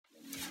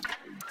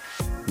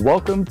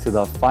Welcome to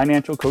the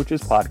Financial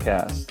Coaches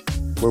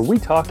Podcast, where we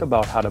talk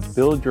about how to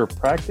build your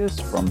practice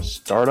from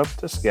startup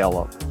to scale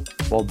up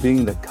while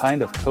being the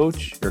kind of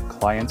coach your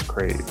clients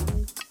crave.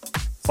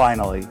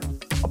 Finally,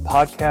 a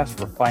podcast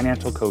for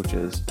financial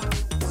coaches.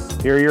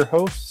 Here are your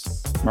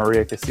hosts,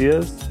 Maria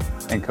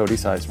Casillas and Cody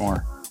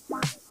Sizemore.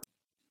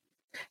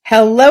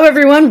 Hello,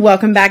 everyone.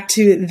 Welcome back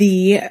to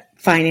the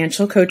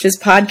Financial Coaches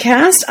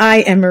Podcast.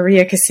 I am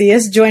Maria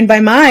Casillas, joined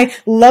by my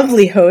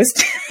lovely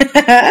host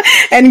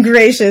and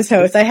gracious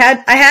host. I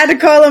had to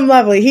call him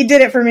lovely. He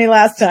did it for me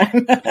last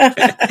time.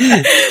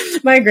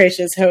 My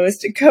gracious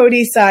host,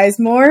 Cody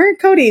Sizemore.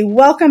 Cody,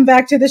 welcome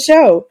back to the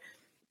show.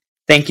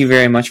 Thank you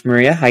very much,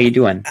 Maria. How you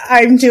doing?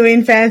 I'm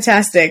doing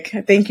fantastic.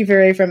 Thank you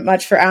very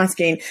much for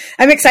asking.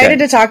 I'm excited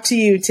to talk to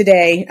you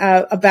today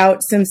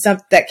about some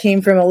stuff that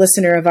came from a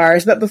listener of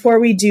ours. But before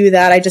we do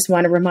that, I just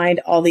want to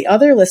remind all the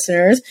other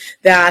listeners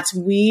that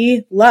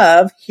we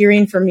love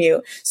hearing from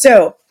you.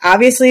 So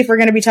obviously, if we're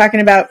going to be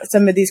talking about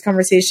some of these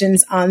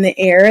conversations on the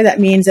air, that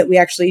means that we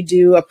actually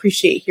do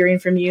appreciate hearing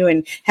from you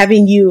and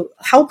having you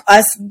help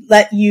us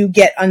let you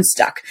get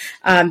unstuck.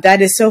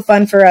 That is so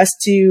fun for us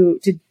to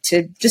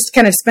just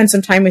kind of spend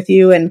some time with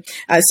you. And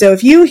so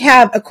if you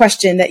have a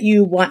question that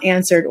you want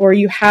answered, or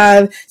you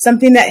have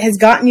something that has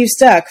gotten you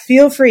stuck,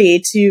 feel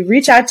free to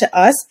reach out to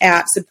us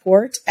at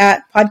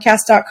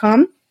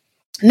support@podcast.com.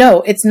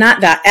 No, it's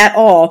not that at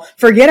all.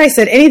 Forget I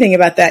said anything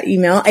about that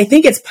email. I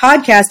think it's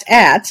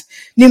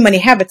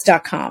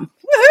podcast@newmoneyhabits.com.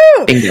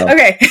 Woohoo! Bingo.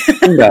 Okay.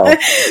 Bingo.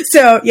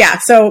 So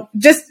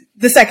just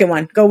the second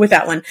one, go with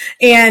that one,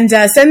 and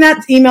send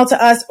that email to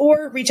us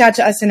or reach out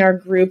to us in our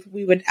group.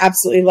 We would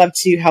absolutely love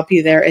to help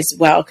you there as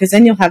well, because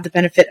then you'll have the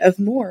benefit of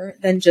more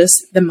than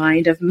just the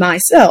mind of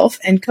myself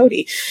and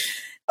Cody.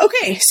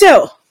 Okay.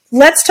 So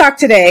let's talk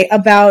today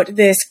about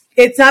this.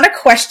 It's not a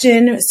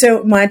question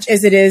so much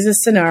as it is a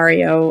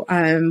scenario.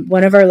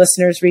 One of our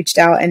listeners reached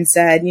out and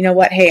said, you know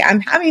what? Hey, I'm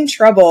having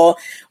trouble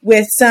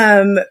with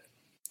some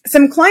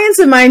clients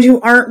of mine who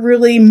aren't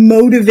really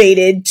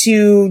motivated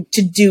to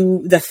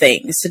do the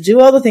things, to do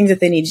all the things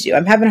that they need to do.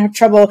 I'm having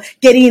trouble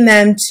getting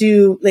them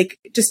to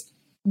just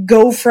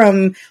go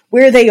from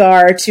where they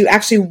are to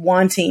actually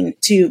wanting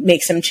to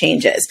make some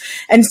changes.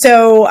 And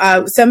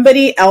so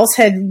somebody else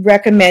had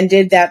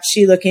recommended that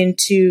she look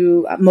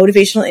into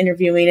motivational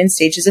interviewing and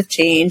stages of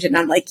change. And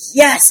I'm like,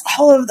 yes,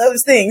 all of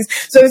those things.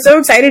 So I'm so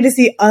excited to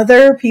see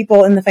other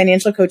people in the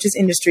financial coaches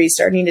industry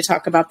starting to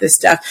talk about this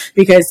stuff,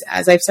 because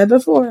as I've said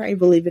before, I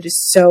believe it is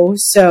so,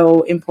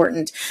 so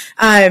important.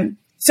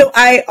 So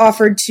I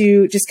offered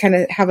to just kind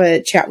of have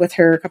a chat with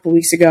her a couple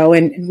weeks ago,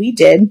 and we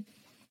did.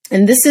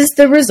 And this is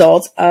the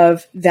result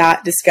of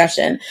that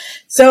discussion.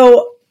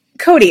 So,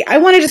 Cody, I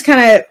want to just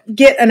kind of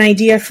get an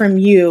idea from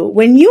you.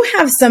 When you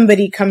have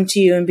somebody come to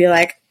you and be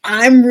like,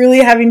 I'm really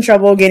having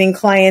trouble getting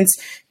clients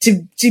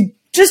to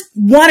just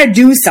want to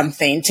do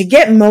something, to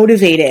get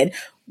motivated,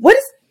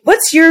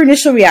 what's your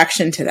initial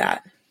reaction to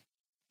that?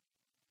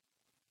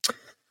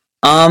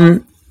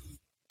 I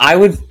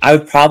would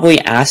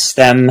probably ask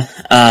them,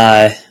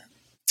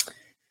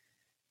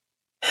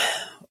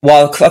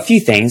 well, a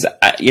few things.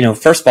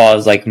 First of all, I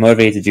was like,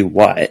 motivated to do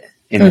what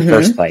in the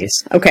first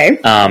place? Okay.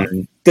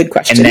 Good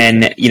question.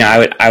 And then,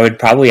 I would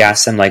probably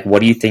ask them, like,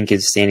 what do you think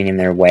is standing in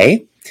their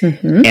way?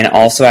 Mm-hmm. And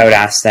also I would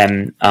ask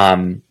them,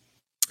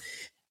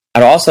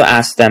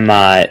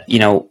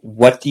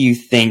 what do you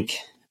think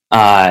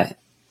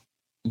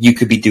you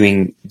could be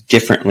doing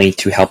differently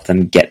to help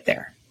them get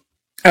there?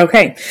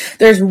 Okay.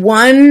 There's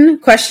one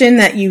question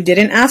that you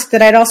didn't ask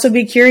that I'd also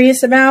be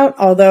curious about,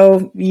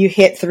 although you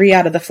hit 3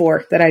 out of the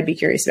 4 that I'd be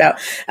curious about.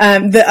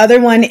 The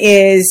other one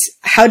is,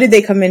 how did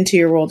they come into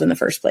your world in the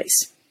first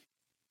place?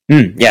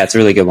 Yeah, it's a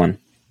really good one.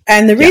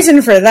 And the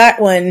reason for that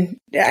one,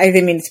 I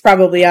mean, it's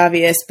probably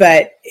obvious,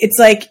 but it's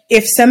like,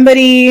 if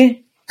somebody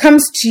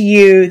comes to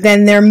you,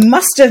 then there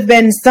must have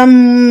been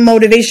some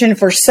motivation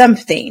for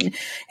something.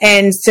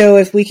 And so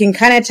if we can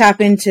kind of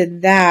tap into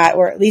that,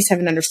 or at least have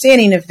an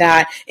understanding of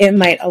that, it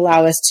might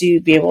allow us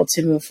to be able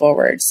to move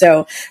forward.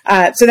 So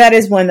that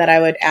is one that I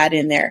would add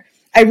in there.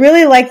 I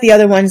really like the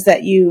other ones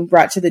that you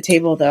brought to the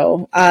table,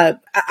 though. Out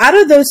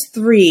of those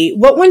 3,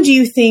 which one do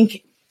you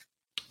think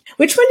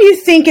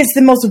is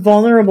the most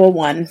vulnerable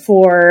one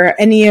for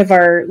any of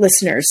our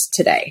listeners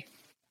today?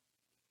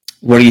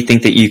 What do you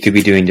think that you could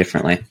be doing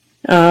differently?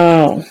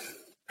 Oh,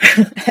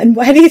 and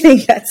why do you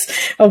think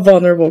that's a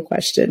vulnerable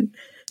question?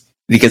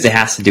 Because it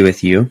has to do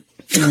with you.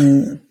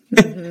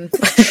 Mm-hmm.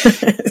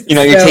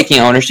 You're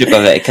taking ownership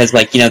of it, because,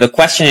 the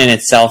question in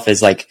itself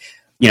is like,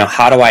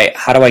 how do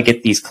I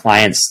get these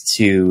clients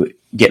to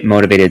get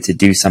motivated to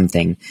do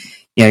something?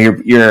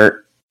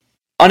 You're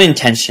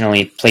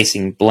unintentionally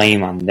placing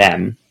blame on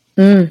them.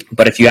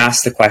 But if you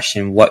ask the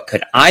question, what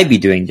could I be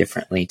doing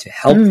differently to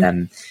help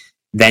them?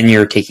 Then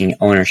you're taking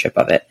ownership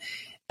of it.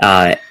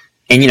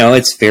 And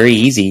it's very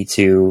easy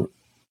to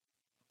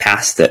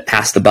pass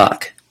the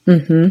buck.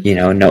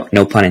 Mm-hmm.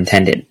 No pun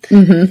intended.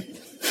 Mm-hmm.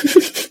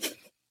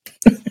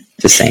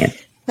 Just saying.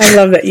 I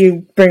love that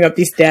you bring up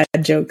these dad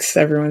jokes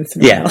every once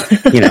in a while.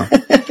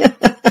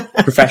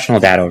 professional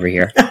dad over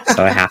here,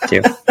 so I have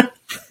to.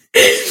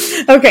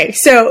 Okay,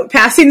 so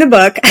passing the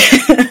buck,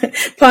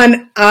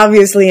 pun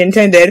obviously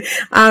intended,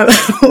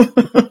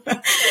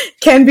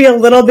 can be a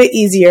little bit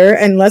easier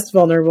and less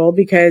vulnerable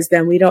because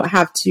then we don't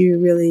have to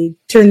really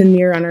turn the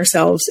mirror on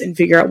ourselves and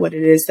figure out what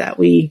it is that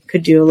we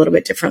could do a little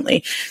bit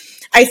differently.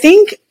 I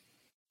think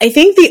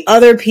the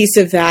other piece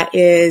of that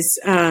is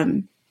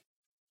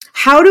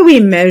how do we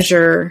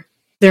measure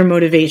their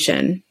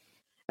motivation?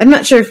 I'm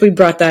not sure if we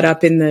brought that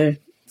up in the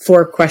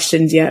 4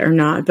 questions yet or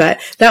not, but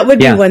that would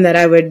be one that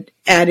I would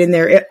add in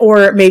there,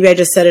 or maybe I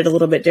just said it a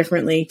little bit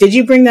differently. Did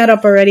you bring that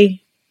up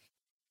already?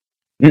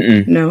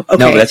 Mm-mm. No. Okay.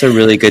 No, that's a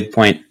really good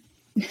point.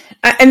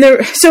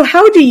 So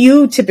how do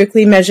you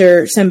typically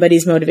measure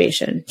somebody's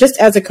motivation, just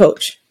as a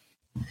coach?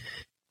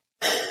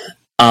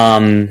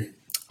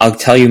 I'll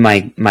tell you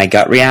my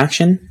gut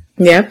reaction.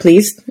 Yeah,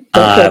 please.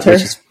 Don't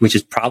filter. Which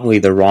is probably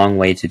the wrong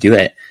way to do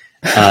it.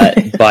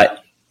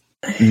 But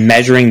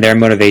measuring their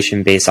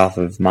motivation based off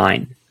of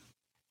mine.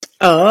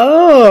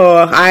 Oh,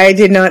 I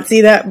did not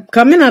see that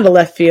coming out of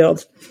left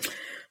field.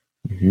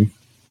 Mm-hmm.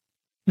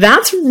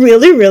 That's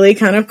really, really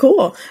kind of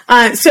cool.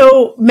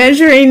 So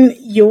measuring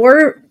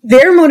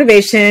their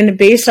motivation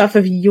based off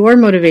of your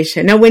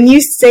motivation. Now, when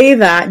you say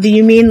that, do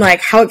you mean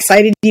like how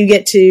excited you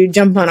get to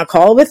jump on a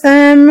call with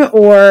them,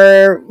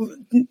 or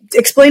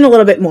explain a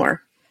little bit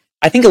more?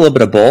 I think a little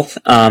bit of both.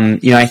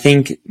 I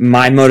think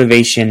my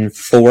motivation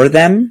for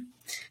them,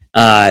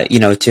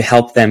 to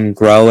help them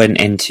grow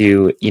and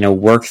to,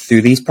 work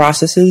through these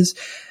processes,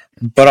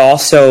 but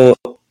also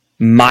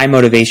my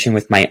motivation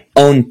with my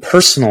own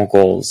personal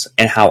goals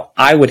and how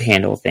I would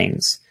handle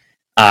things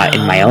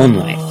in my own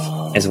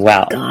life as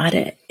well. Got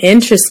it.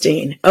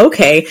 Interesting.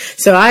 Okay.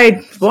 So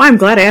I'm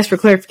glad I asked for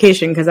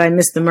clarification because I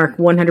missed the mark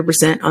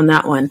 100% on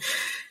that one.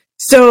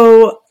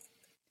 So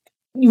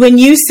when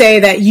you say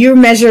that you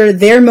measure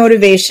their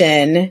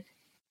motivation,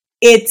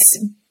 it's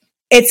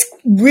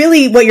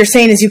really what you're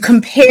saying is you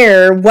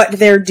compare what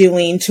they're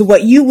doing to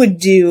what you would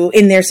do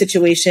in their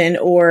situation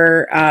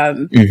or,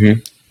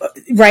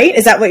 right?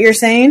 Is that what you're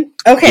saying?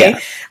 Okay. Yeah.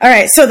 All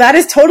right. So that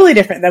is totally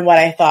different than what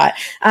I thought.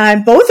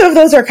 Both of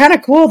those are kind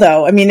of cool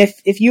though. I mean,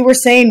 if you were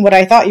saying what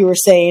I thought you were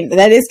saying,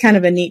 that is kind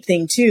of a neat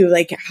thing too.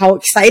 Like how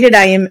excited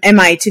am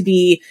I to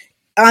be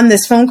on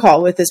this phone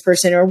call with this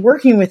person or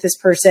working with this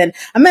person.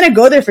 I'm going to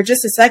go there for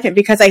just a second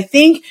because I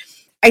think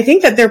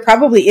that there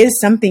probably is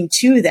something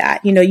to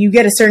that. You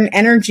get a certain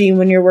energy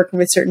when you're working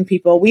with certain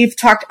people. We've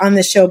talked on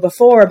the show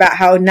before about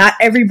how not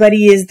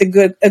everybody is a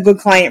good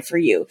client for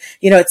you.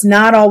 It's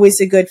not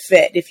always a good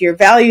fit. If your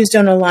values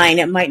don't align,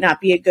 it might not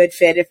be a good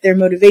fit. If their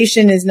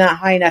motivation is not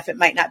high enough, it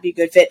might not be a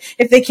good fit.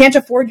 If they can't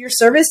afford your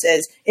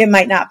services, it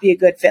might not be a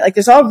good fit. Like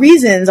there's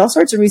all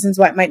sorts of reasons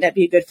why it might not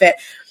be a good fit.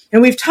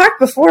 And we've talked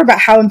before about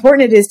how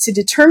important it is to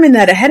determine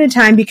that ahead of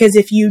time, because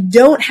if you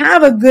don't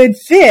have a good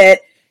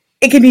fit,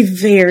 it can be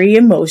very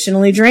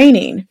emotionally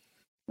draining,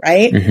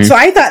 right? Mm-hmm. So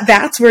I thought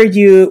that's where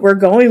you were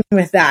going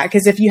with that.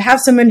 Because if you have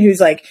someone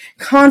who's like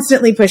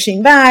constantly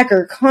pushing back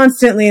or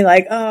constantly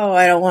like, oh,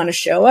 I don't want to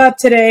show up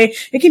today,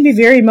 it can be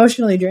very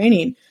emotionally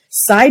draining.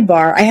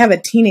 Sidebar, I have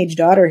a teenage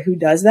daughter who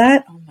does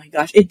that. Oh my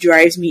gosh, it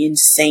drives me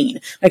insane.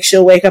 Like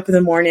she'll wake up in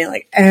the morning,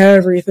 like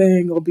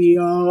everything will be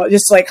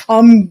just like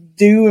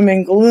doom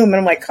and gloom. And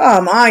I'm like,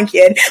 come on,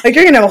 kid. Like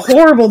you're going to have a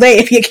horrible day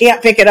if you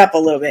can't pick it up a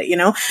little bit,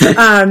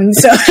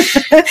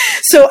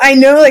 So I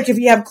know like if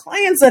you have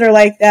clients that are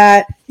like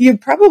that, you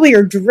probably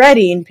are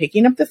dreading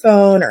picking up the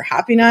phone or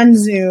hopping on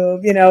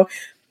Zoom,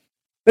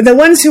 but the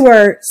ones who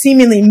are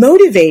seemingly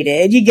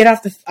motivated, you get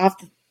off the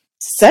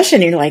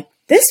session and you're like,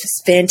 this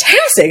is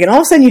fantastic. And all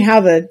of a sudden you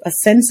have a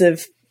sense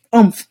of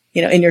oomph,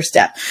 in your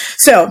step.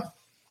 So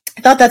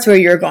I thought that's where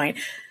you're going.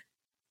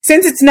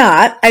 Since it's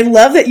not, I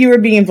love that you were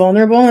being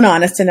vulnerable and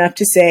honest enough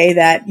to say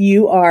that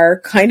you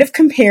are kind of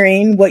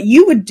comparing what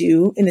you would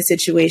do in a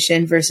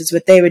situation versus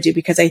what they would do,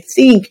 because I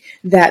think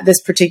that this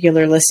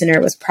particular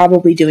listener was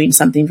probably doing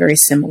something very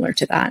similar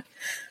to that.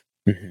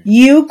 Mm-hmm.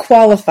 You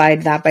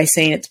qualified that by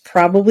saying it's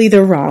probably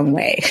the wrong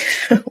way.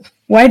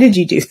 Why did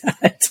you do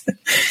that?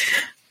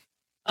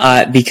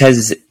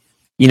 Because,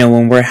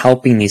 when we're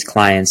helping these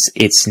clients,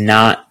 it's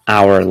not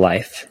our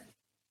life.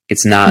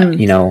 It's not,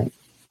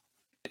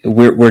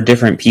 we're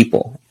different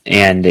people.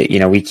 And,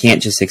 we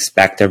can't just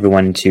expect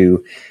everyone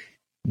to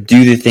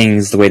do the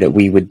things the way that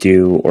we would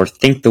do or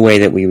think the way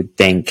that we would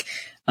think.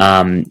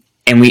 And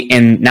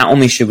not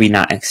only should we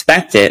not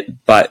expect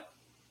it, but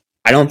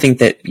I don't think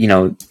that,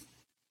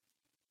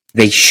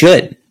 they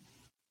should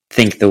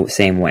think the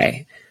same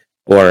way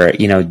or,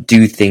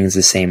 do things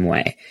the same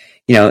way.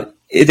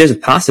 There's a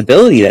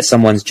possibility that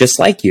someone's just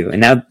like you,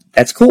 and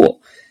that's cool.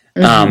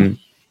 Mm-hmm.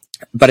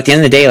 But at the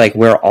end of the day, like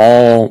we're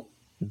all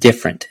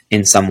different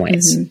in some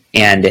ways. Mm-hmm.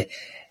 And,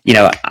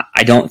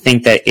 I don't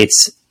think that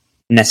it's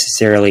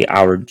necessarily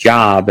our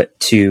job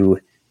to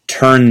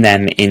turn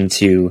them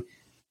into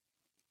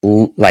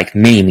like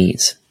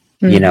mini-me's,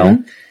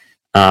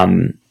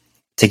 mm-hmm.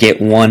 To get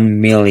 $1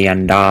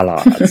 million,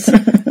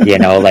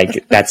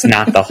 like that's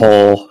not the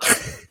whole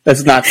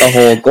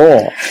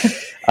goal.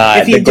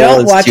 If you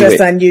don't watch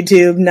us on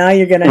YouTube, now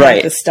you're going to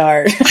have to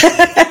start.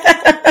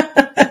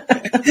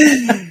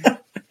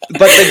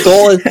 But the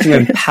goal is to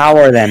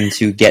empower them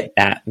to get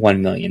that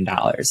 $1 million,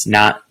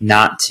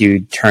 not to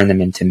turn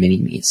them into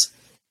mini-me's.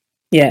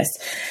 Yes.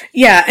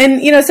 Yeah.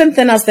 And,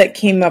 something else that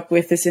came up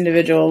with this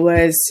individual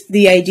was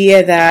the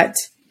idea that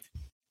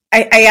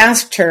I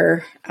asked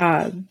her,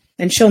 and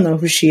she'll know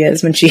who she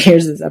is when she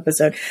hears this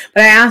episode,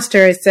 but I asked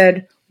her, I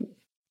said,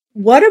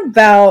 what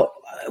about,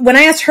 when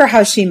I asked her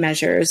how she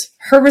measures,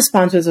 her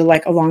response was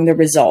like along the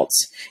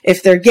results.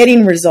 If they're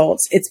getting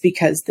results, it's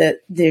because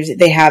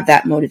they have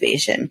that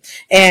motivation.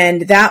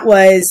 And that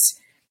was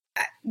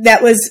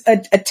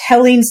a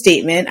telling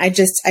statement. I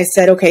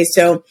said, okay,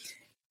 so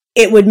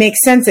it would make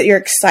sense that you're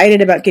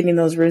excited about getting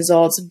those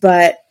results,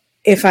 but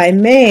if I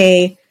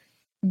may,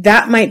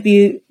 that might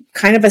be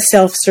kind of a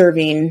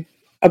self-serving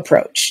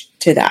approach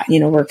to that.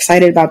 We're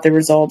excited about the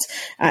results.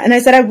 And I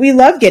said, we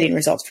love getting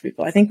results for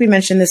people. I think we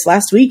mentioned this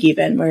last week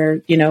even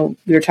where, we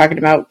were talking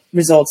about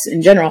results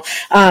in general.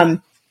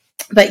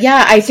 But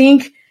yeah, I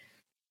think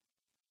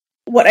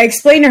what I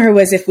explained to her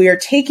was if we are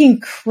taking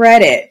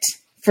credit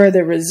for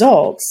the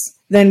results,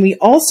 then we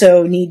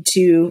also need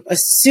to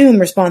assume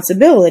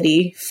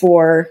responsibility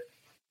for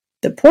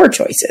the poor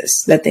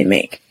choices that they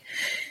make.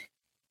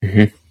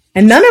 Mm-hmm.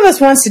 And none of us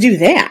wants to do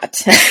that.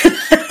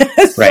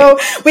 So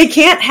we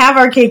can't have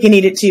our cake and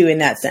eat it too in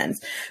that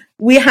sense.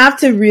 We have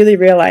to really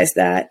realize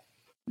that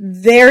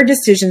their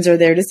decisions are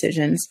their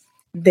decisions.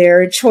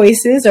 Their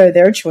choices are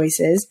their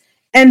choices.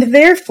 And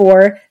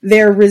therefore,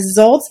 their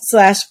results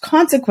 /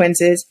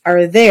 consequences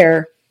are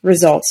their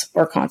results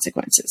or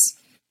consequences,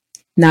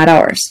 not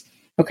ours.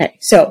 Okay,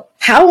 so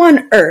how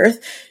on earth,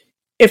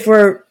 if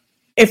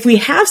we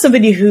have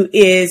somebody who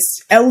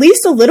is at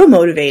least a little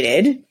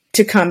motivated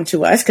to come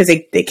to us because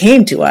they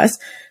came to us,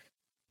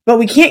 but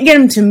we can't get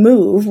them to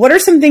move, what are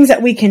some things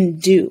that we can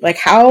do? Like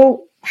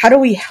how do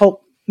we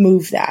help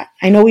move that?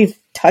 I know we've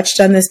touched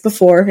on this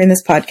before in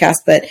this podcast,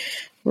 but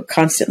we're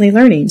constantly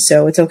learning,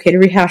 so it's okay to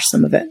rehash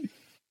some of it.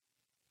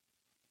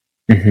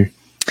 Mm-hmm.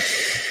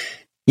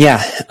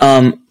 Yeah.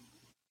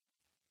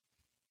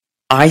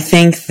 I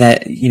think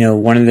that,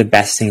 one of the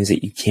best things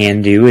that you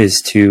can do is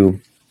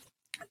to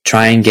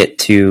try and get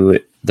to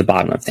the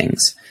bottom of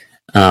things,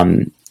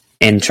 and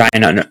try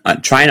and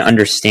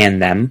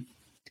understand them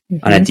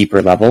on a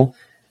deeper level.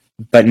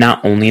 But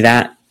not only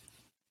that,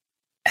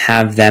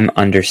 have them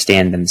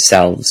understand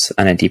themselves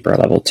on a deeper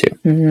level too.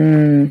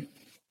 Mm-hmm.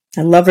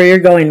 I love where you're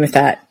going with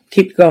that.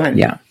 Keep going.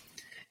 Yeah.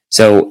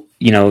 So,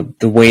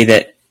 the way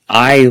that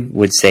I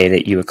would say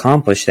that you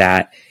accomplish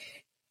that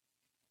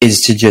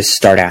is to just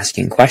start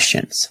asking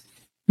questions.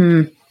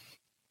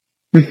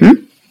 Mm-hmm.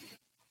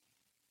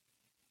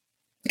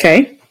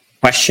 Okay.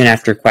 Question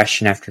after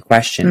question after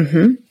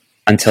question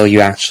until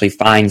you actually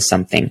find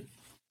something.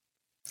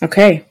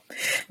 Okay.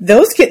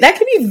 That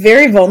can be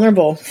very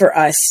vulnerable for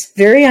us,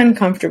 very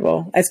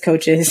uncomfortable as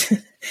coaches.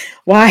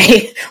 Why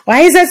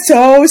is that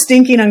so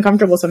stinking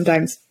uncomfortable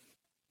sometimes?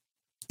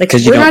 Like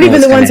we're not even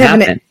the ones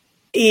having it.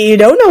 You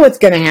don't know what's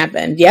going to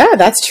happen. Yeah,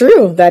 that's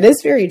true. That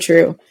is very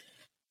true.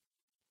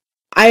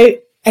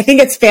 I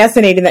think it's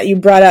fascinating that you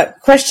brought up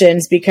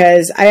questions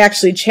because I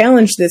actually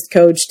challenged this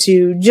coach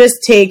to just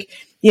take,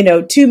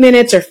 2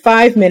 minutes or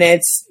 5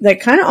 minutes,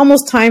 like kind of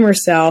almost time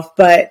herself,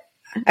 but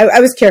I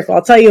was careful.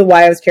 I'll tell you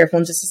why I was careful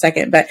in just a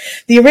second. But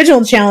the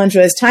original challenge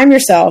was time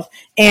yourself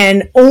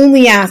and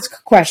only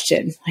ask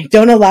questions. Like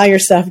don't allow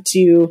yourself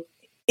to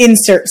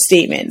insert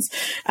statements.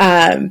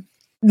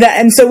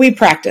 And so we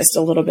practiced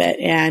a little bit,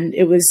 and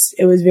it was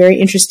very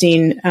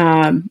interesting.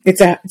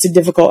 It's a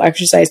difficult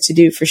exercise to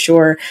do for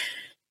sure.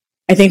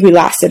 I think we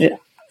lasted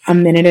a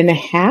minute and a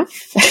half.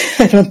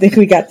 I don't think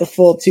we got the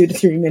full 2 to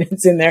 3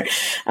 minutes in there,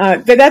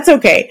 but that's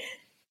okay.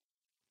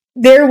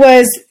 There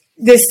was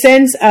this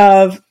sense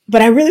of,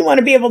 but I really want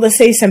to be able to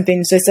say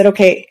something. So I said,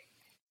 okay,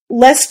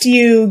 lest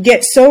you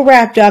get so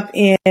wrapped up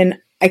in,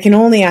 I can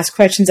only ask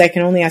questions.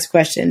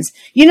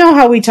 You know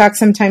how we talk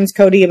sometimes,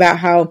 Cody, about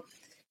how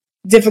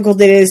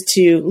difficult it is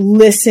to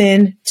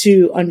listen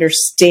to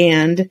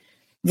understand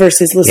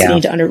versus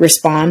listening to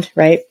respond,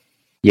 right?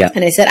 Yeah.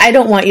 And I said, I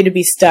don't want you to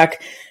be stuck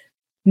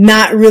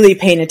not really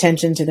paying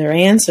attention to their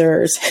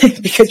answers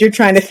because you're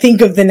trying to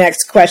think of the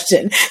next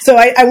question. So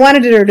I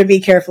wanted her to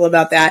be careful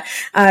about that.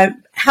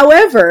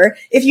 However,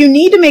 if you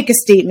need to make a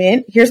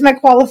statement, here's my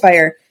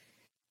qualifier.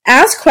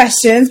 Ask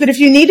questions, but if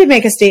you need to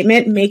make a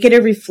statement, make it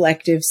a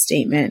reflective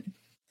statement.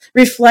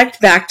 Reflect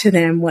back to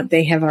them what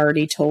they have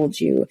already told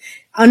you.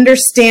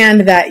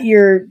 Understand that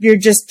you're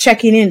just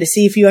checking in to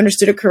see if you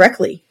understood it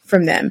correctly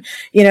from them.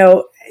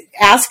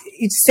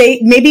 Say,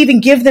 maybe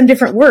even give them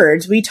different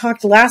words. We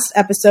talked last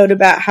episode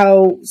about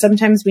how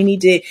sometimes we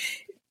need to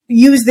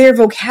use their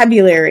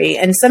vocabulary,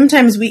 and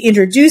sometimes we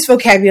introduce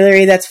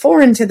vocabulary that's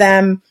foreign to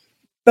them,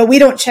 but we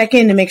don't check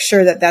in to make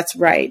sure that that's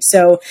right.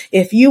 So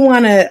if you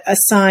want to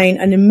assign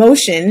an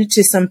emotion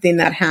to something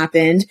that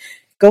happened,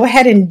 go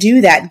ahead and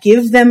do that.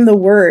 Give them the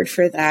word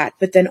for that,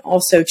 but then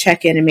also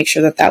check in and make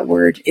sure that that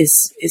word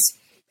is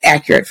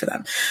accurate for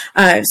them.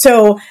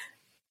 So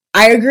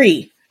I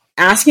agree.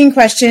 asking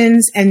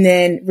questions and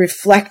then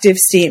reflective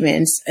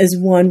statements is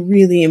one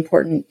really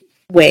important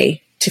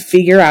way to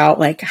figure out,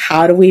 like,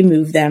 how do we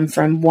move them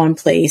from one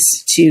place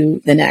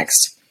to the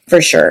next,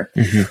 for sure.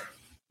 Mm-hmm.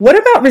 What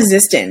about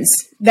resistance?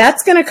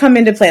 That's going to come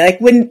into play.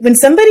 Like when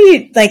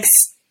somebody like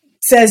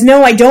says,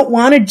 no, I don't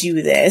want to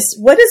do this.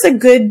 What is a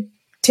good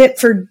tip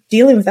for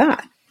dealing with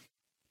that?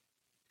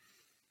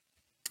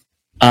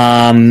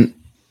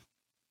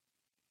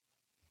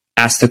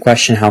 Ask the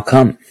question, how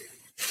come?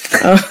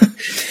 Oh,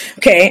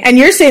 okay. And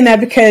you're saying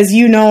that because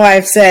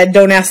I've said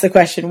don't ask the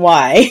question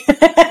why.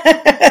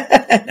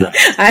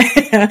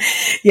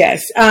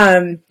 Yes.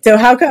 So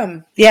how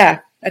come? Yeah,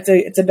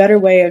 it's a better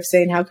way of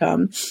saying how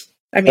come.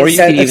 I mean, or you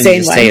could even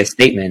just say a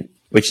statement,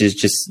 which is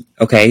just,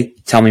 okay,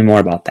 tell me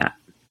more about that.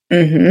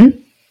 Mm-hmm.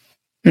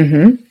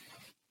 Mm-hmm.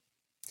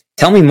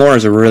 Tell me more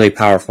is a really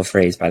powerful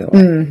phrase, by the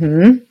way.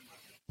 Mm-hmm.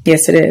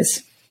 Yes, it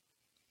is.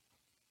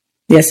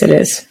 Yes, it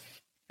is.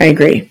 I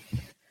agree.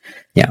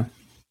 Yeah.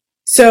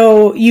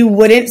 So you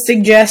wouldn't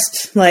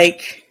suggest,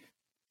 like,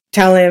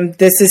 tell him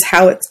this is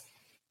what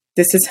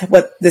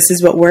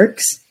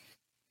works?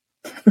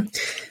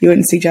 You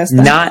wouldn't suggest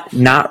that?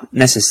 Not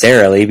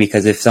necessarily,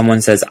 because if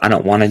someone says, I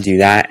don't want to do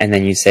that, and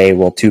then you say,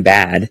 well, too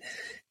bad,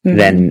 mm-hmm.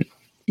 then,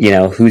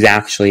 who's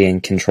actually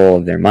in control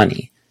of their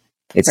money?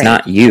 It's right.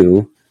 Not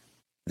you,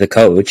 the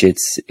coach,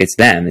 it's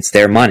them, it's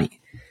their money.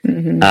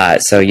 Mm-hmm.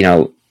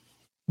 So,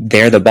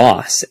 they're the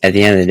boss at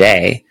the end of the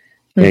day.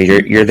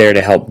 Mm-hmm. You're there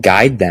to help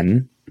guide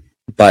them,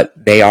 but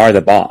they are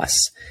the boss.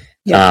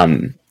 Yeah.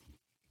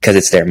 'Cause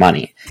it's their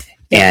money.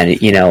 Yeah. And,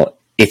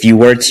 if you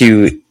were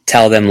to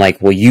tell them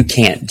like, well, you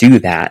can't do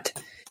that,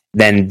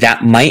 then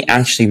that might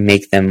actually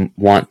make them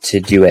want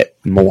to do it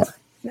more.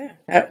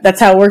 Yeah,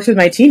 that's how it works with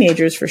my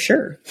teenagers, for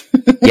sure.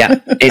 Yeah.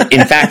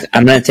 In fact,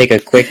 I'm going to take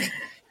a quick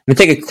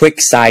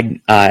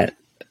side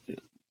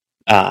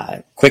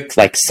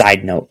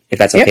note, if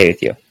that's okay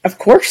with you. Of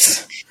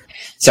course.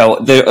 So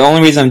the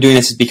only reason I'm doing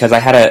this is because I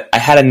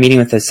had a meeting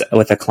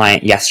with a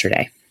client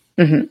yesterday,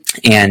 mm-hmm.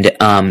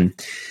 and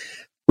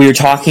we were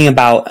talking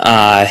about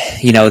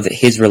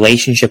his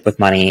relationship with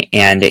money,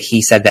 and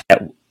he said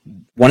that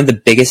one of the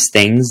biggest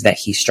things that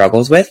he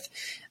struggles with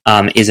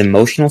is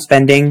emotional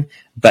spending.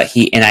 But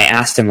I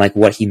asked him like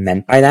what he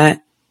meant by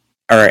that,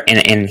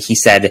 and he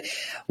said,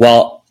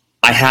 well,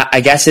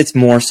 I guess it's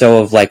more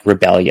so of like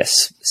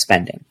rebellious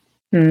spending.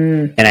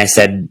 Mm. And I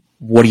said,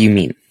 what do you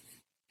mean?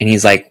 And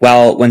he's like,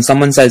 well, when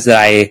someone says that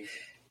I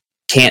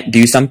can't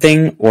do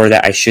something or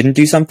that I shouldn't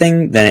do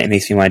something, then it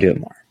makes me want to do it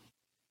more.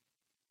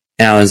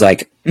 And I was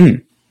like,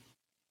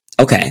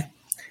 okay,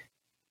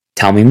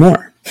 tell me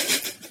more.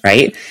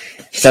 Right?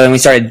 So then we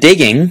started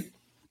digging,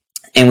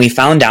 and we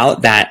found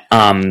out that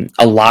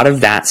a lot of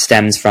that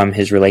stems from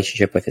his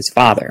relationship with his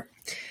father.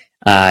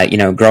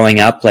 Growing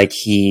up, like,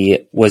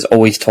 he was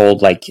always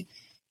told, like,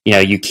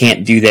 you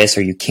can't do this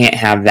or you can't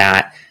have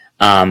that.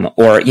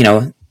 Or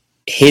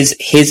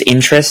his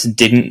interests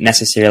didn't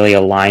necessarily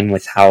align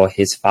with how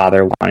his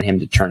father wanted him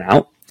to turn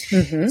out.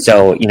 Mm-hmm.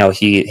 So,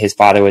 his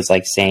father was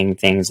like saying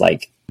things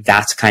like,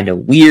 that's kind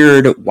of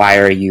weird. Why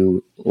are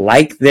you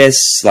like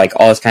this? Like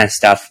all this kind of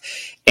stuff.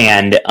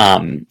 And,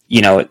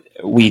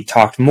 we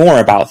talked more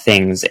about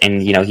things,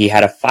 and, he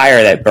had a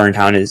fire that burned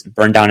down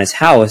his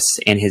house,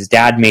 and his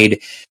dad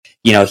made,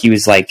 he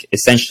was like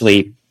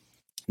essentially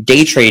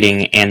day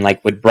trading and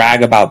like would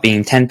brag about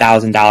being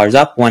 $10,000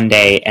 up one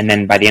day. And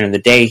then by the end of the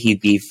day,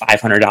 he'd be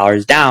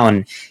 $500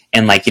 down,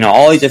 and like,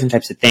 all these different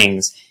types of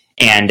things.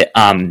 And,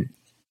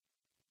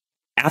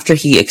 after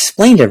he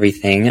explained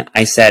everything,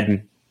 I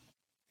said,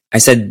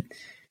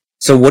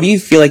 so what do you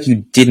feel like you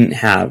didn't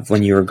have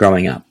when you were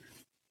growing up?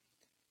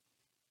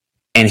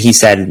 And he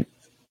said,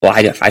 well,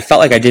 I felt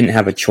like I didn't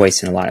have a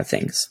choice in a lot of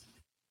things.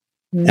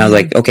 Mm. And I was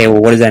like, okay,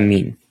 well, what does that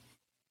mean?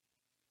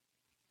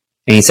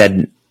 And he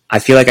said, I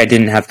feel like I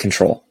didn't have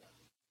control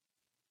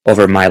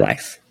over my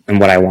life and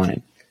what I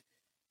wanted.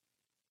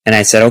 And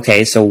I said,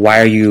 okay, so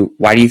why do you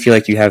feel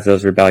like you have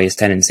those rebellious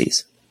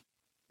tendencies?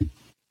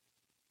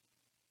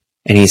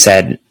 And he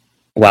said,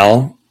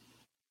 well,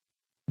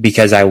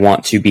 because I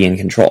want to be in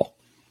control.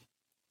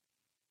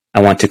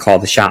 I want to call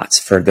the shots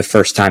for the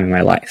first time in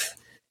my life.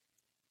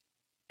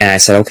 And I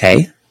said,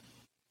 okay.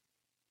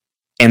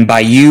 And by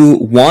you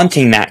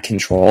wanting that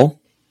control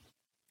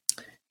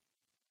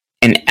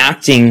and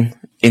acting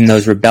in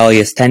those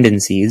rebellious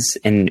tendencies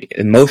and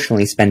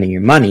emotionally spending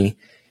your money,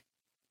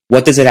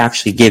 what does it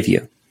actually give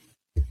you?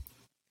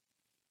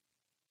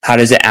 How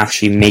does it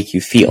actually make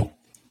you feel?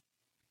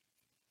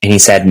 And he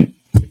said,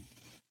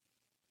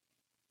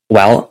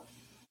 well,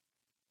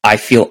 I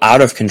feel out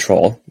of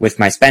control with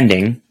my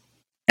spending,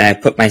 and I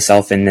put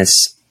myself in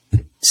this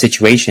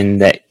situation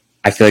that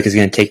I feel like is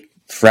going to take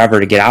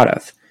forever to get out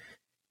of.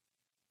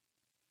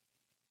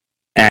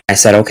 And I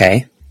said,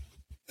 okay,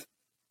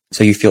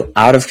 so you feel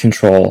out of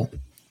control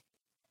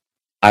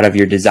out of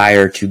your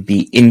desire to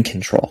be in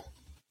control.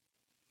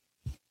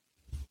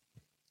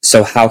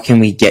 So how can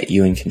we get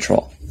you in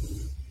control?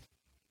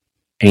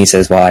 And he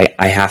says, well,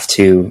 I have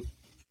to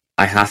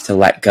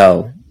let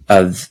go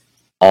of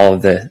all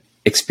of the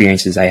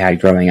experiences I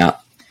had growing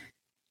up.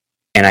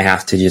 and I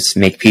have to just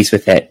make peace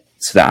with it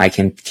so that I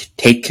can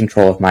take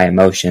control of my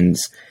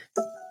emotions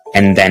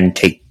and then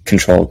take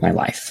control of my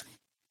life.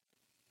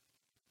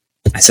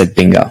 I said,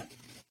 bingo.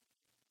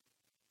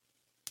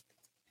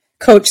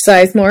 Coach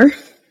Sizemore,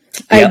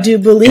 Yep. I do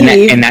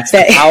believe and that's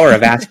the power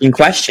of asking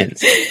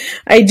questions.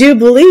 I do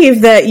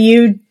believe that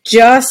you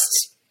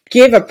just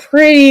gave a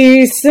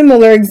pretty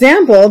similar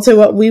example to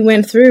what we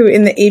went through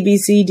in the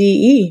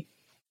ABCDE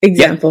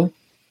example.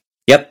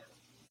 Yep.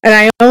 And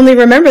I only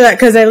remember that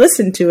because I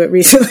listened to it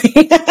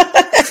recently.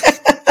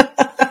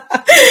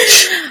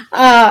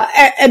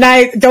 And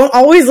I don't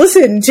always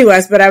listen to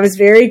us, but I was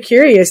very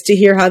curious to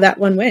hear how that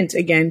one went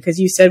again, because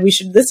you said we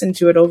should listen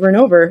to it over and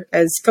over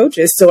as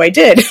coaches. So I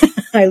did.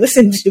 I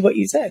listened to what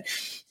you said.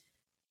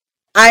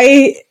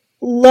 I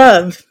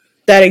love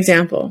that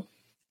example.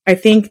 I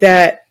think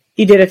that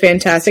you did a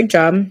fantastic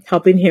job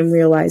helping him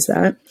realize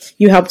that.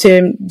 You helped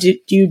him,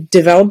 you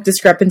developed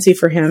discrepancy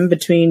for him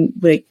between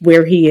like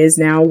where he is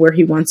now, where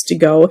he wants to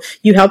go.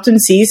 You helped him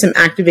see some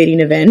activating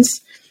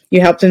events. You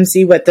helped him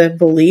see what the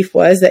belief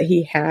was that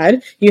he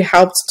had. You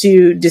helped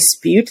to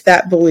dispute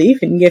that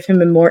belief and give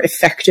him a more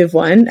effective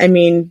one. I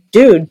mean,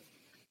 dude,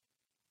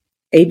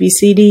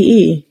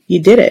 ABCDE, you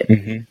did it.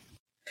 Mm-hmm.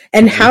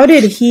 And how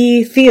did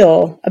he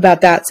feel about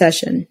that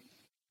session?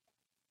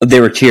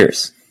 There were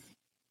tears.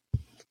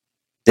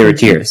 There were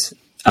tears.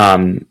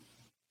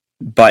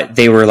 But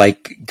they were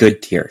like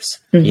good tears,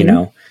 you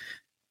know?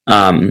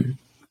 And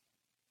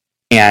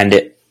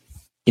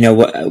you know,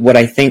 what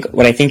I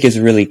think is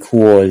really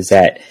cool is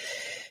that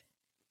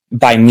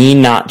by me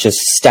not just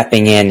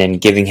stepping in and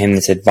giving him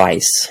this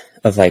advice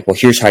of like, well,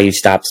 here's how you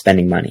stop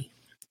spending money.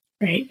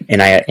 Right.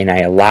 And I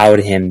allowed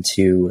him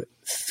to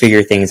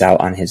figure things out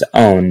on his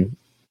own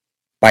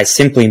by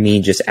simply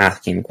me just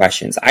asking him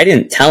questions. I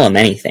didn't tell him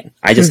anything.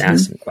 I just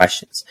asked him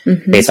questions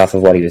based off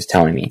of what he was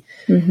telling me.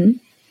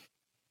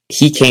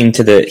 He came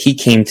to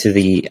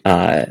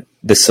the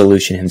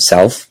solution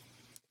himself.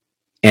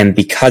 And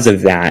because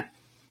of that,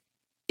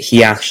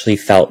 he actually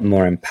felt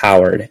more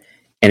empowered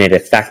and it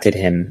affected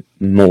him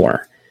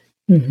more.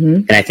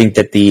 And I think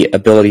that the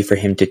ability for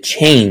him to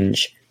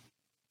change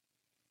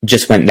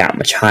just went that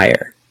much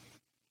higher.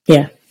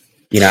 Yeah.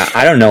 You know,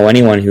 I don't know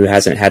anyone who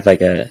hasn't had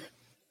like a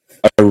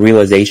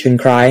realization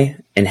cry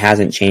and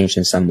hasn't changed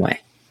in some way.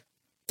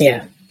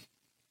 Yeah.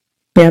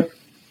 Yep.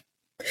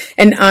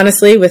 And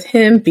honestly, with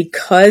him,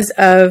 because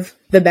of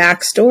the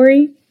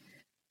backstory,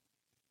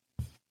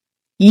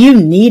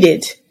 you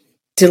needed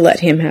to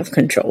let him have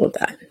control of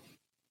that.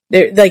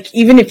 There, like,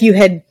 even if you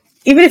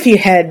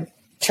had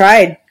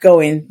tried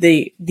going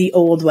the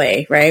old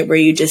way, right, where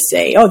you just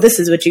say, oh, this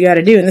is what you got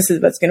to do and this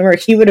is what's going to work,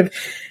 he would have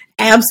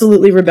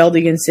absolutely rebelled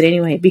against it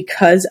anyway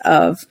because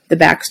of the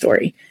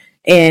backstory.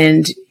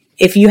 And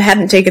if you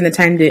hadn't taken the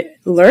time to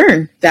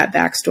learn that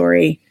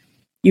backstory,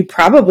 you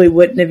probably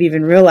wouldn't have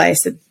even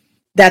realized that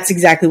that's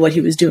exactly what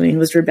he was doing,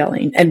 was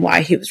rebelling, and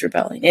why he was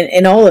rebelling,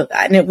 and all of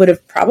that. And it would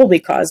have probably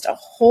caused a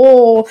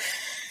whole,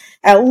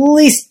 at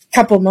least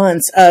couple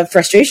months of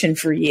frustration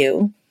for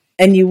you.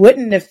 And you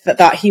wouldn't have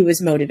thought he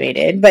was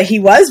motivated, but he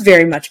was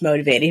very much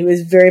motivated. He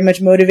was very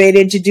much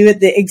motivated to do it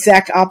the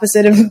exact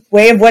opposite of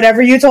way of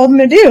whatever you told him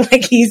to do.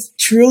 Like, he's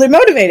truly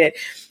motivated,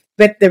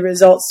 but the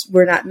results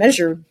were not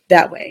measured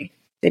that way.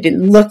 They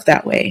didn't look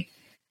that way.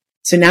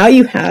 So now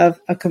you have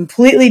a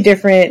completely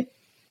different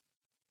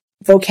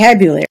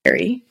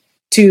vocabulary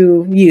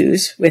to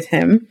use with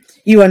him.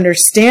 You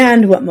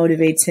understand what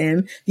motivates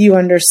him. You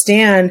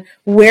understand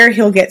where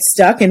he'll get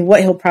stuck and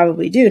what he'll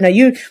probably do. Now,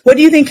 what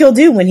do you think he'll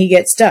do when he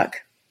gets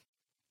stuck?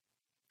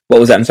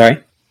 What was that? I'm sorry.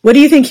 What do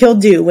you think he'll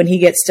do when he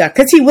gets stuck?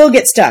 Because he will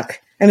get stuck.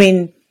 I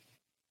mean,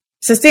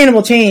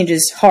 sustainable change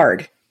is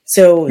hard.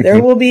 So there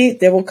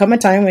will come a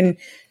time when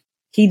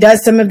he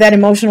does some of that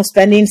emotional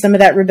spending, some of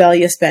that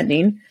rebellious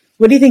spending.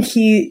 What do you think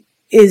he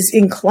is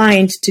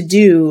inclined to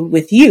do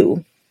with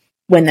you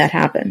when that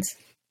happens?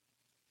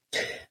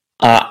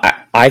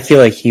 I feel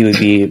like he would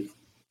be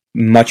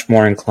much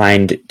more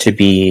inclined to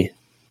be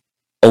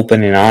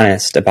open and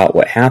honest about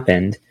what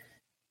happened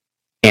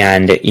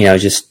and, you know,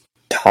 just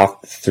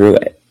talk through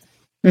it.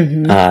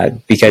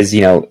 Because,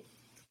 you know,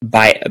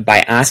 by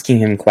asking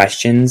him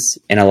questions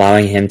and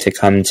allowing him to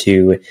come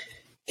to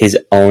his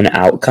own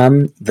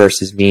outcome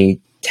versus me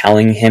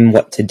telling him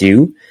what to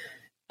do,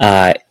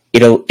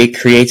 it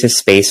creates a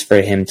space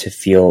for him to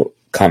feel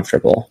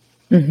comfortable,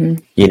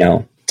 you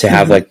know, to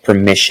have like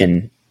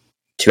permission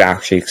to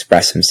actually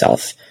express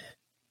himself.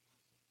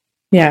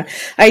 Yeah,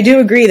 I do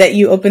agree that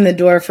you open the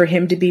door for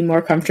him to be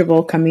more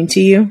comfortable coming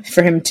to you,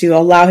 for him to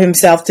allow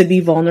himself to be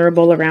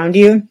vulnerable around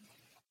you.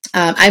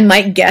 I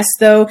might guess,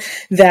 though,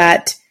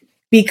 that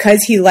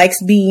because he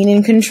likes being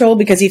in control,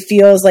 because he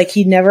feels like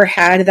he never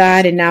had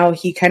that and now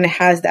he kind of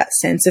has that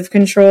sense of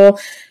control,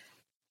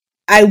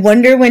 I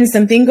wonder when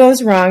something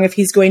goes wrong if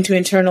he's going to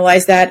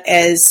internalize that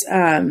as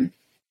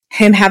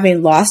him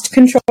having lost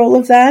control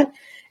of that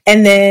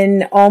and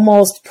then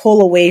almost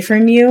pull away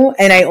from you.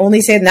 And I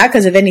only say that not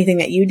because of anything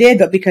that you did,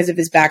 but because of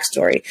his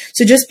backstory.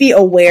 So just be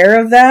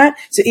aware of that.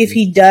 So if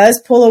he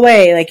does pull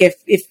away, like if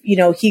you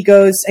know, he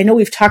goes, I know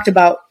we've talked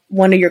about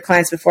one of your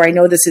clients before. I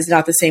know this is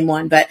not the same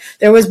one, but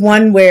there was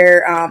one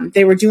where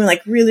they were doing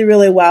like really,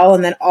 really well.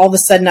 And then all of a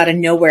sudden out of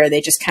nowhere,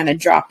 they just kind of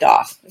dropped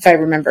off, if I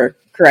remember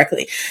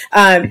correctly.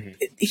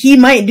 He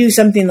might do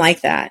something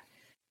like that.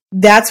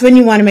 That's when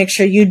you want to make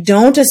sure you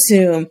don't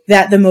assume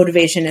that the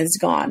motivation is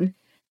gone,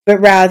 but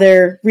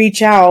rather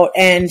reach out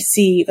and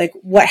see like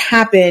what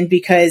happened,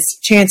 because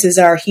chances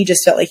are he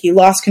just felt like he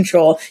lost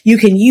control. You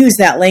can use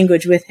that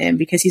language with him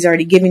because he's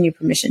already given you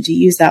permission to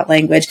use that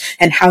language.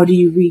 And how do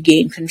you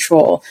regain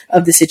control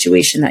of the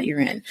situation that you're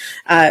in?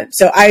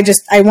 So I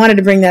wanted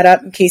to bring that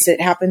up in case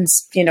it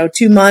happens,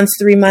 2 months,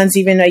 3 months,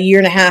 even a year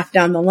and a half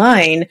down the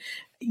line.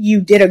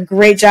 You did a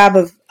great job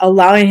of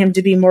allowing him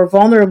to be more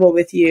vulnerable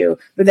with you,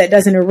 but that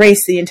doesn't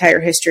erase the entire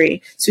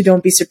history. So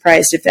don't be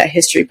surprised if that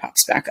history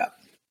pops back up.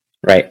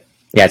 Right.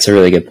 Yeah, it's a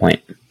really good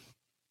point.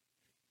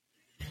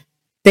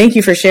 Thank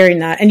you for sharing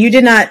that. And you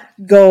did not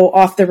go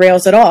off the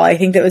rails at all. I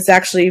think that was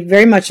actually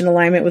very much in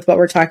alignment with what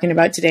we're talking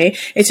about today.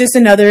 It's just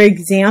another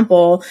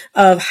example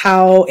of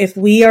how if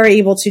we are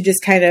able to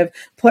just kind of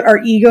put our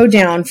ego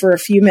down for a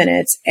few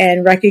minutes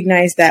and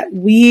recognize that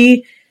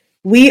we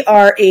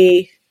are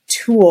a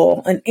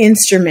tool, an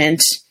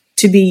instrument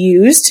to be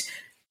used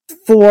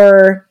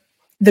for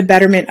the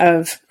betterment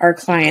of our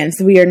clients.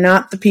 We are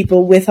not the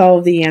people with all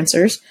of the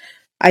answers.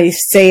 I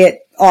say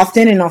it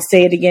often and I'll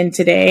say it again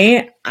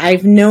today.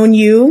 I've known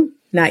you,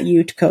 not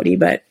you, Cody,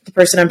 but the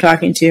person I'm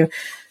talking to,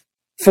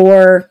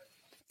 for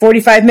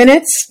 45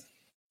 minutes,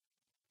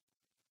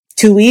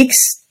 2 weeks,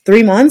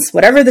 3 months,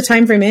 whatever the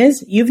time frame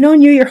is. You've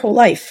known you your whole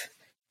life.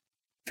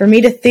 For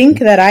me to think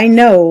that I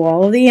know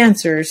all of the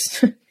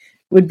answers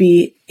would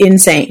be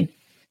insane.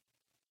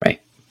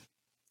 Right.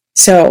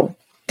 So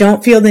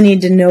don't feel the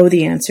need to know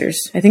the answers.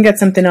 I think that's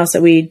something else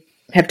that we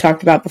have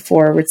talked about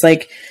before, where it's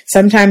like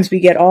sometimes we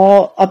get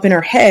all up in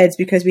our heads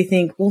because we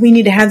think, well, we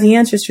need to have the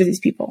answers for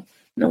these people.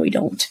 No, we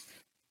don't.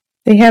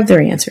 They have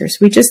their answers.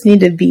 We just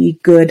need to be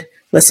good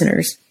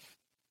listeners.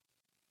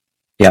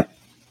 Yep.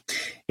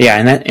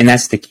 Yeah. And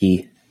that's the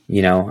key.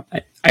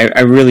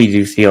 I really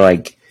do feel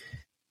like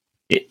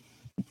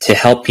to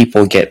help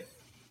people get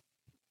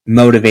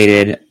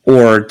motivated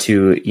or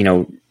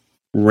to,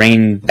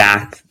 rein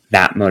back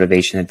that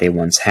motivation that they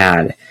once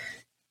had,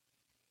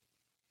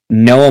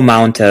 no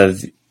amount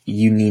of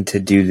you need to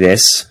do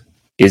this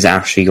is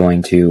actually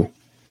going to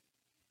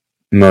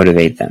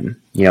motivate them.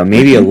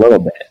 Maybe a little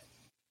bit,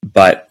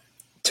 but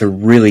to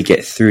really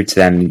get through to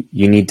them,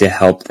 you need to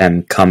help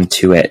them come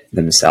to it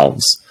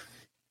themselves.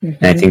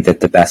 Mm-hmm. And I think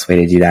that the best way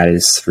to do that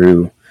is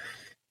through,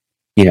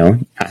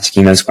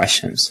 asking those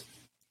questions.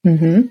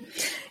 Mm-hmm.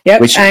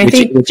 Yep. Which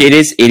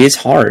it is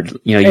hard.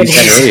 You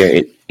said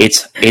earlier,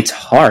 it's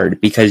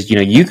hard because,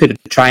 you could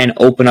try and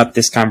open up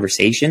this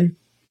conversation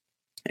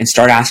and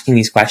start asking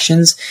these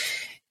questions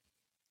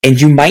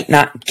and you might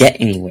not get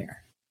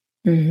anywhere.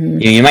 Mm-hmm.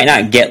 You might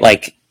not get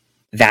like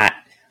that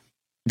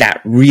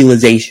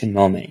realization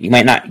moment. You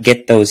might not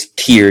get those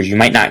tears. You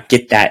might not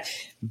get that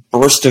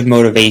burst of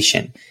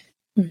motivation,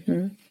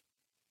 mm-hmm.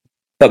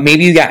 but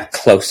maybe you got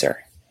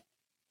closer.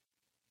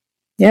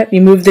 Yep.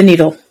 You moved the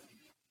needle.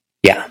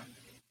 Yeah.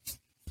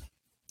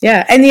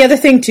 Yeah. And the other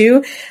thing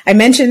too, I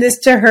mentioned this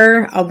to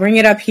her. I'll bring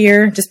it up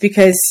here just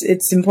because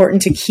it's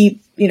important to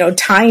keep,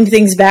 tying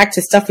things back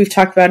to stuff we've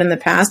talked about in the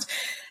past.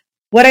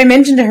 What I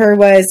mentioned to her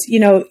was,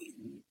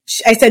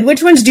 I said,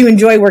 which ones do you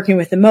enjoy working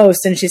with the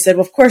most? And she said,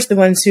 well, of course, the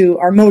ones who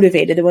are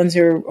motivated, the ones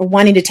who are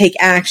wanting to take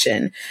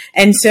action.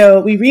 And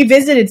so we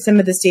revisited some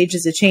of the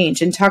stages of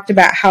change and talked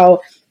about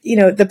how,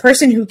 the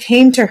person who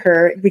came to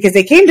her, because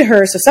they came to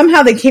her, so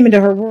somehow they came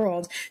into her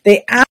world,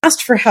 they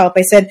asked for help.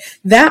 I said,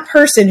 that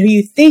person who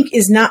you think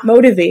is not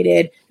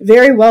motivated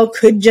very well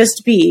could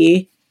just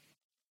be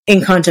in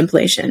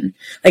contemplation.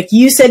 Like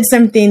you said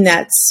something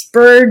that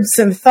spurred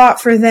some thought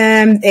for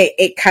them.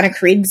 It kind of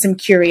created some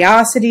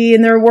curiosity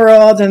in their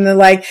world. And they're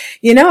like,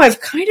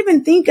 I've kind of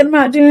been thinking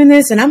about doing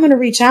this and I'm going to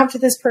reach out to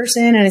this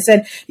person. And I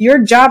said, your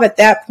job at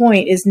that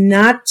point is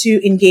not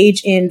to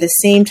engage in the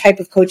same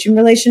type of coaching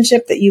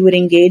relationship that you would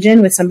engage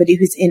in with somebody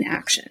who's in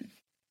action,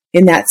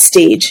 in that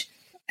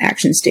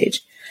action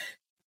stage.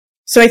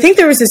 So I think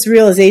there was this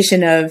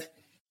realization of,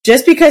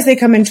 just because they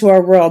come into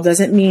our world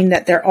doesn't mean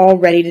that they're all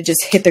ready to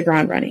just hit the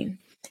ground running.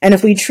 And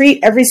if we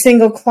treat every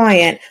single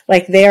client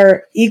like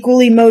they're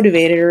equally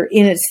motivated or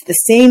in the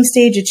same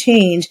stage of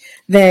change,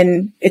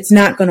 then it's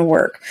not going to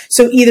work.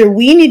 So either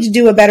we need to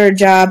do a better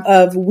job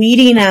of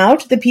weeding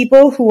out the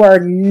people who are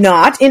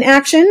not in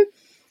action,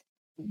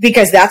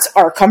 because that's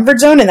our comfort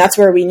zone and that's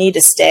where we need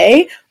to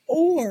stay,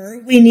 or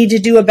we need to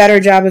do a better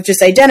job of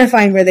just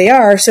identifying where they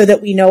are so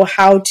that we know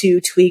how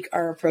to tweak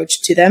our approach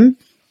to them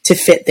to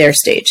fit their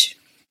stage.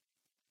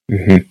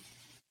 Mm-hmm.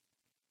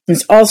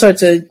 There's all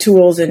sorts of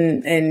tools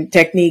and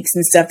techniques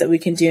and stuff that we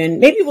can do.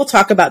 And maybe we'll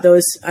talk about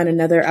those on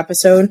another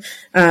episode.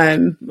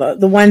 The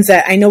ones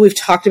that I know we've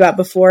talked about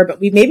before, but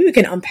maybe we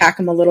can unpack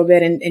them a little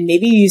bit and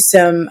maybe use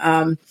some,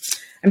 I'm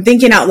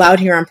thinking out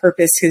loud here on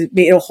purpose because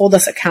it'll hold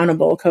us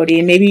accountable, Cody.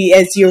 And maybe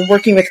as you're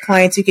working with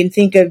clients, you can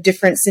think of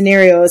different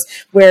scenarios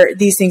where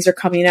these things are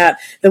coming up.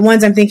 The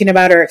ones I'm thinking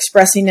about are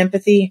expressing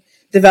empathy,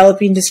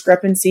 developing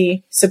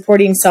discrepancy,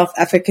 supporting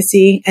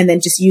self-efficacy, and then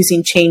just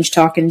using change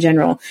talk in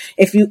general.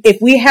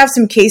 If we have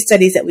some case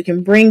studies that we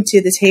can bring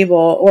to the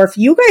table, or if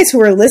you guys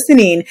who are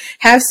listening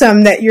have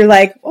some that you're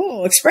like,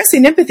 oh,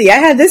 expressing empathy, I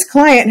had this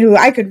client who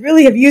I could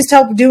really have used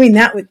help doing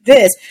that with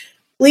this,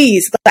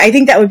 please. I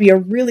think that would be a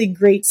really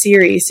great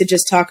series to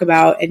just talk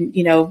about and,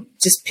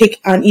 just pick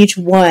on each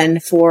one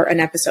for an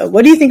episode.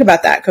 What do you think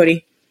about that,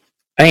 Cody?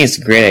 I think it's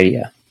a great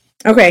idea.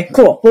 Okay,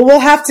 cool. Well, we'll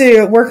have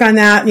to work on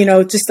that.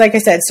 Just like I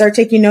said, start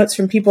taking notes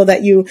from people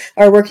that you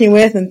are working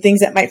with and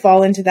things that might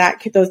fall into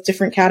those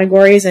different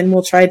categories. And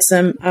we'll try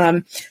some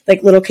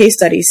little case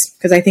studies,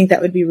 because I think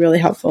that would be really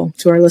helpful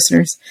to our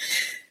listeners.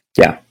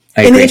 Yeah.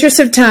 In the interest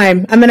of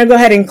time, I'm going to go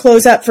ahead and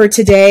close up for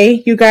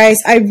today. You guys,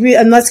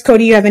 unless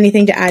Cody, you have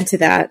anything to add to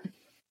that?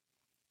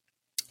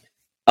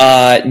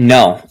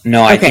 No.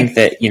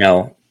 Okay.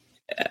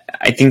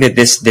 I think that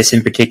this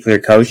in particular,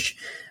 Coach,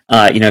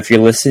 if you're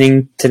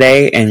listening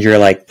today and you're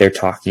like, they're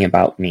talking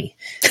about me,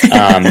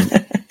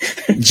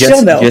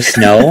 just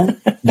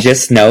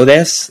know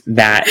this,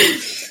 that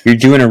you're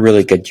doing a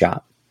really good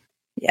job.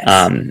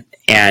 Yes.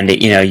 And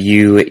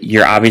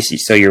you're obviously,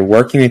 so you're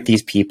working with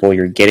these people,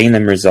 you're getting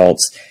them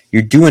results,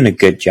 you're doing a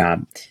good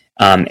job,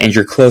 and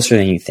you're closer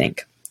than you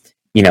think.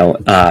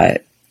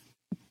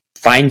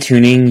 Fine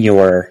tuning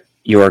your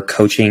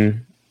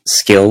coaching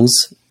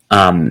skills,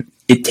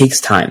 it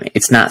takes time.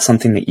 It's not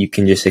something that you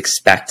can just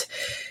expect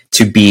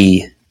to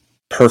be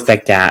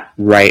perfect at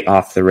right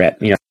off the rip.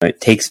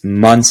 It takes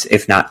months,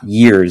 if not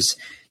years,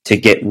 to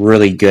get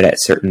really good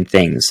at certain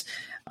things.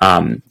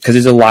 Because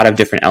there's a lot of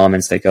different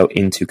elements that go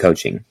into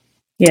coaching.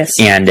 Yes.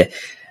 And,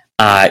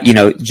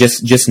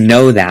 just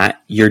know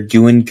that you're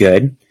doing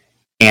good,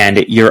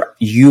 and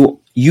you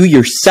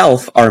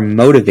yourself are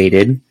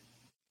motivated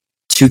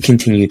to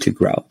continue to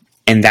grow.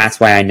 And that's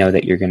why I know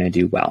that you're going to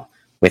do well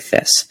with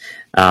this.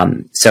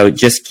 So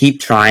just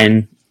keep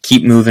trying,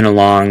 keep moving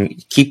along,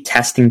 keep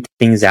testing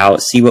things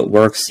out, see what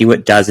works, see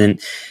what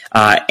doesn't,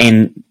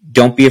 and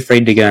don't be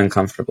afraid to get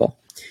uncomfortable,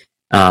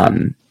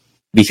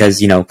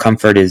 because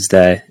comfort is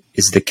the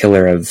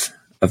killer of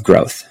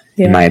growth,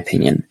 in my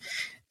opinion.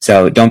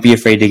 So don't be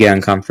afraid to get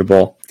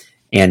uncomfortable,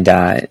 and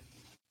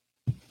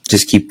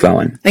just keep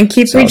going and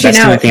keep reaching out. That's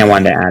the only thing I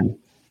wanted to add.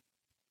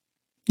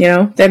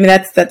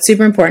 That's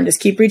super important. Just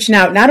keep reaching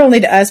out, not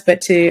only to us,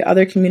 but to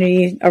other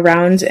community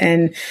around.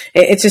 And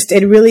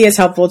it really is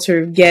helpful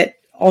to get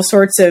all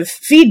sorts of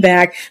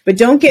feedback, but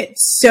don't get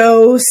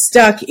so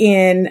stuck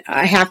in,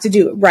 I have to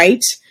do it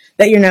right,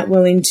 that you're not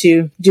willing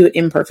to do it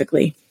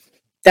imperfectly.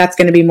 That's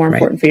going to be more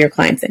important for your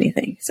clients than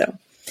anything. So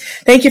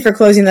thank you for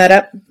closing that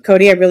up,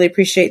 Cody. I really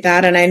appreciate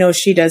that. And I know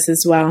she does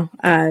as well.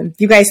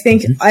 You guys,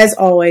 thank you as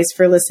always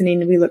for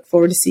listening. We look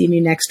forward to seeing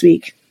you next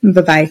week.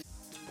 Bye-bye.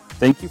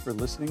 Thank you for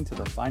listening to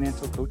the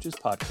Financial Coaches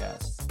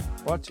Podcast,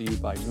 brought to you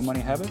by New Money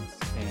Habits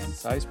and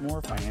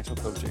Sizemore Financial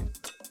Coaching.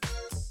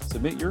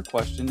 Submit your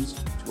questions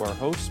to our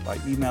hosts by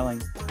emailing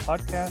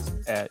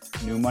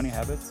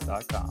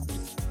podcast@newmoneyhabits.com.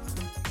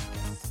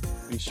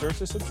 Be sure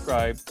to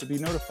subscribe to be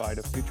notified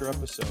of future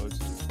episodes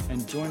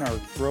and join our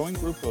growing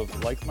group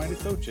of like-minded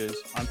coaches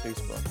on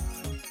Facebook.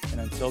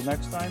 And until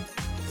next time,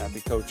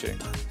 happy coaching.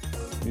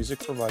 Music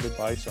provided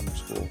by Summer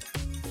School.